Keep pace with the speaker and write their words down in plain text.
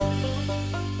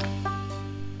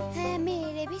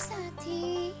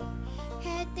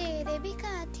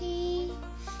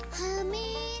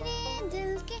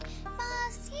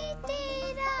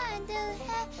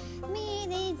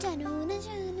मेरे जानू न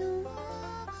जानू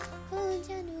हो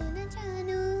जानू न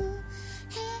जानू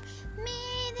है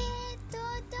मेरे तो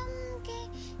तुम के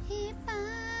ही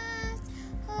पास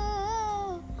हो,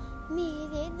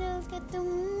 मेरे दिल के तुम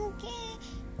के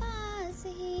पास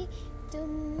ही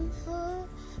तुम हो,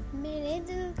 मेरे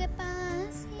दिल के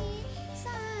पास ही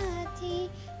साथी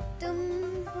तुम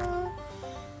हो।